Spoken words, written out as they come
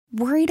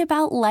Worried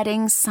about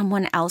letting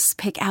someone else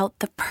pick out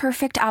the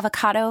perfect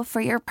avocado for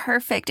your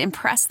perfect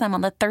impress them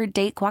on the third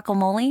date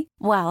guacamole?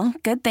 Well,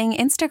 good thing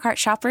Instacart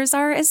shoppers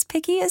are as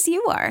picky as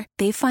you are.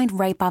 They find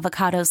ripe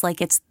avocados like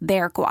it's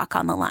their guac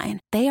on the line.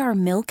 They are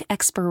milk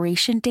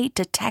expiration date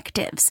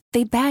detectives.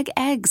 They bag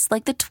eggs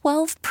like the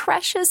 12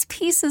 precious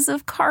pieces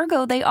of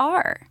cargo they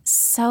are.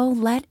 So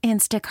let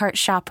Instacart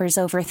shoppers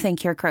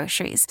overthink your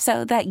groceries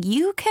so that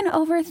you can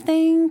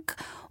overthink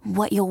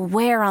what you'll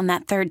wear on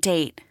that third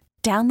date.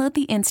 Download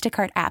the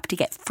Instacart app to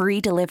get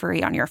free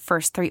delivery on your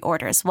first 3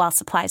 orders while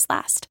supplies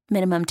last.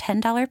 Minimum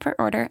 $10 per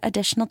order.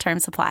 Additional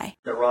terms apply.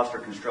 That roster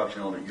construction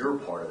element, you're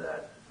part of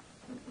that.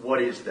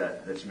 What is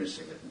that that's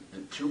missing? The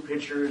 2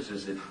 pitchers?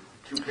 Is it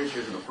 2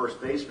 pitchers and a first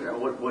baseman?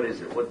 What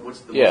is it? What's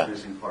the most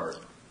missing part?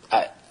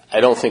 I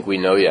don't think we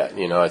know yet.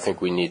 I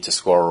think we need to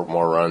score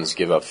more runs,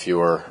 give up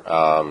fewer,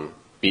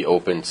 be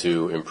open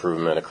to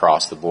improvement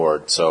across the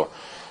board. So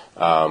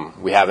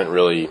we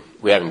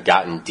haven't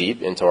gotten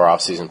deep into our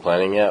off-season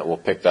planning yet. We'll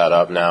pick that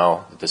up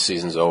now that the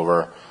season's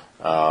over.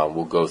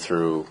 We'll go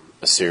through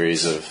a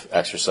series of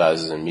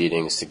exercises and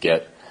meetings to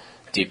get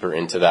deeper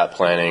into that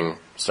planning,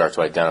 start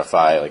to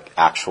identify like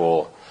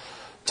actual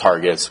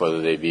targets,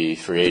 whether they be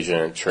free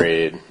agent,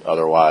 trade,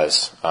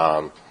 otherwise,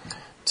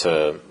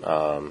 to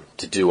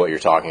do what you're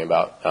talking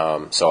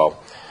about. So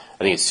I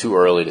think it's too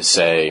early to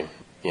say,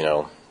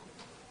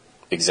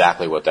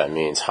 exactly what that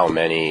means, how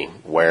many,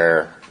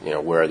 where,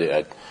 where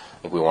I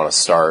think we want to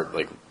start,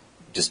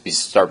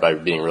 start by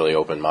being really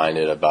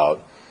open-minded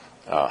about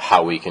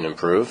how we can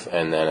improve,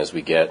 and then as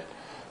we get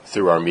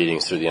through our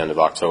meetings through the end of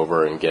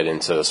October and get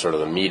into sort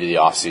of the meat of the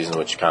off-season,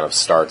 which kind of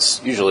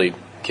usually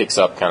kicks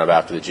up kind of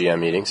after the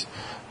GM meetings,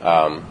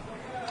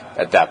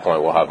 at that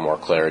point we'll have more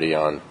clarity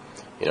on,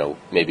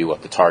 maybe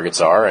what the targets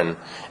are, and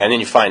then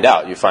you find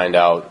out,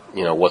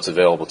 what's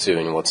available to you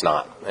and what's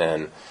not,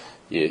 and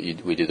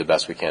we do the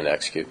best we can to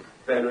execute.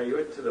 Ben, are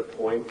you to the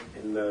point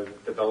in the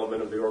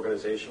development of the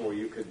organization where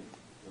you could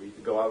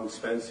go out and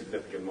spend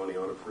significant money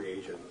on a free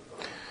agent?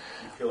 Do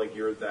you feel like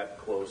you're that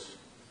close?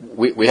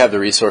 We have the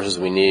resources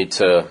we need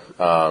to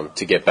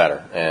get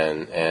better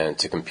and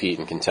to compete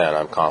and contend.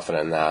 I'm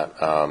confident in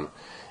that.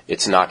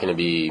 It's not going to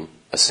be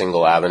a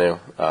single avenue.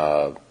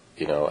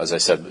 As I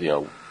said,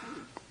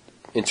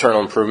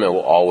 internal improvement will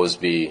always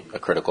be a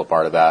critical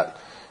part of that.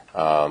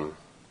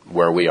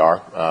 Where we are,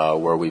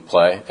 where we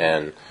play,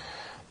 and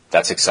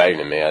that's exciting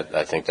to me.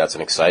 I think that's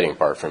an exciting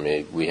part for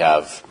me. We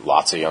have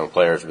lots of young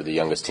players. We're the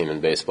youngest team in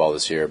baseball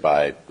this year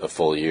by a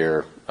full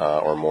year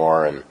or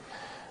more, and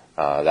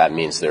that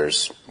means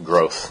there's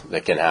growth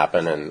that can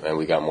happen, and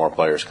we got more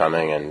players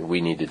coming, and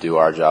we need to do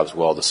our jobs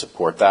well to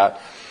support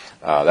that.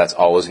 That's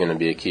always going to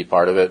be a key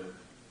part of it.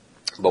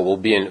 But we'll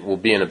be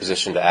in a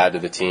position to add to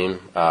the team.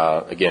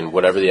 Again,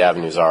 whatever the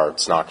avenues are,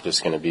 it's not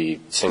just going to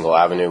be single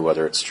avenue,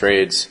 whether it's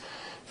trades,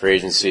 free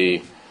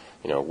agency,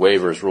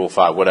 waivers, Rule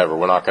 5, whatever.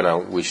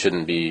 We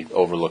shouldn't be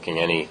overlooking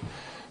any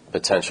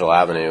potential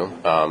avenue,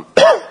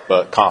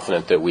 but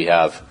confident that we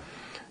have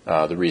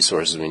the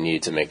resources we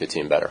need to make the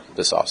team better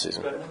this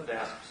offseason. But I wanted to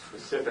ask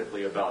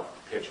specifically about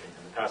pitching.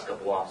 In the past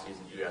couple off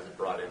seasons, you guys have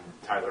brought in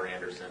Tyler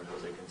Anderson,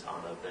 Jose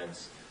Quintana,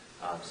 Vince,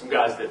 some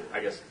guys that, I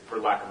guess, for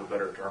lack of a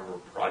better term, were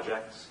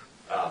projects.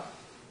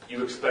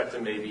 You expect to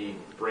maybe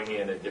bring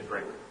in a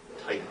different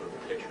type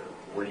of pitcher,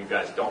 where you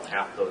guys don't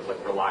have to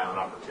rely on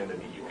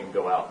opportunity. You can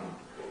go out and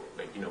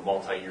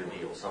multi-year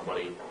deal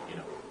somebody.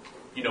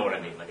 You know what I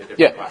mean, a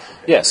different class of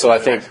pitcher. Yeah. So I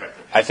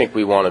think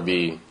we want to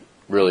be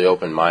really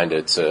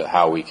open-minded to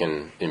how we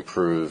can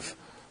improve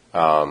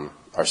our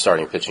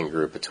starting pitching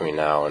group between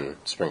now and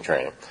spring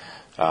training.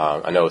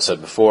 I know it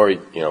said before,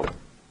 you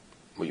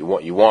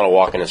want to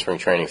walk into spring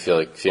training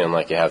feeling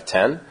like you have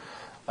 10.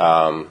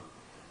 I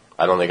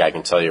don't think I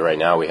can tell you right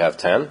now we have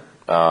 10.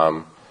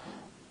 I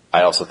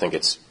also think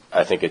it's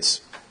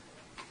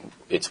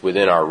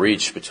within our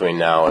reach between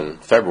now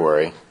and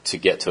February to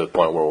get to the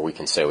point where we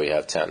can say we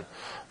have 10.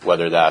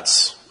 Whether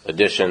that's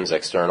additions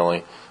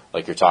externally,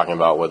 like you're talking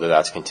about, whether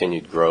that's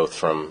continued growth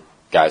from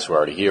guys who are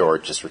already here or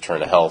just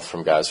return to health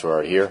from guys who are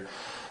already here.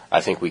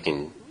 I think we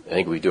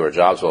do our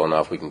jobs well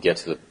enough. We can get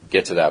to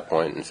that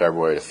point in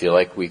February to feel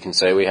like we can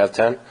say we have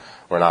 10.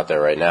 We're not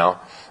there right now.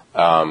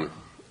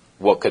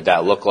 What could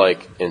that look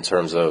like in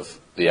terms of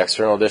the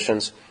external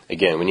additions?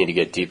 Again, we need to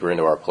get deeper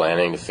into our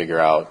planning to figure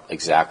out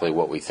exactly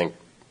what we think,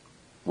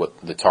 what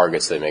the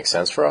targets that make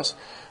sense for us.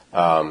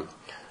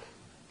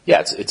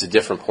 It's a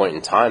different point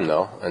in time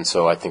though, and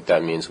so I think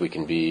that means we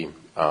can be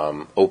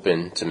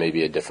open to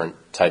maybe a different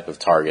type of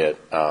target.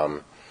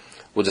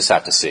 We'll just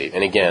have to see.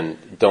 And again,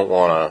 don't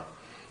want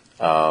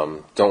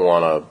to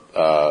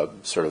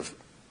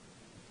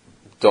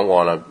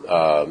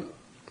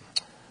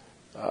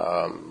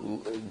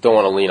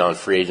lean on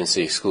free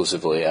agency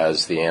exclusively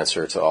as the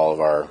answer to all of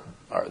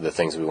the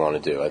things we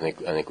want to do. I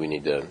think we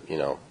need to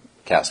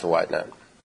cast a wide net.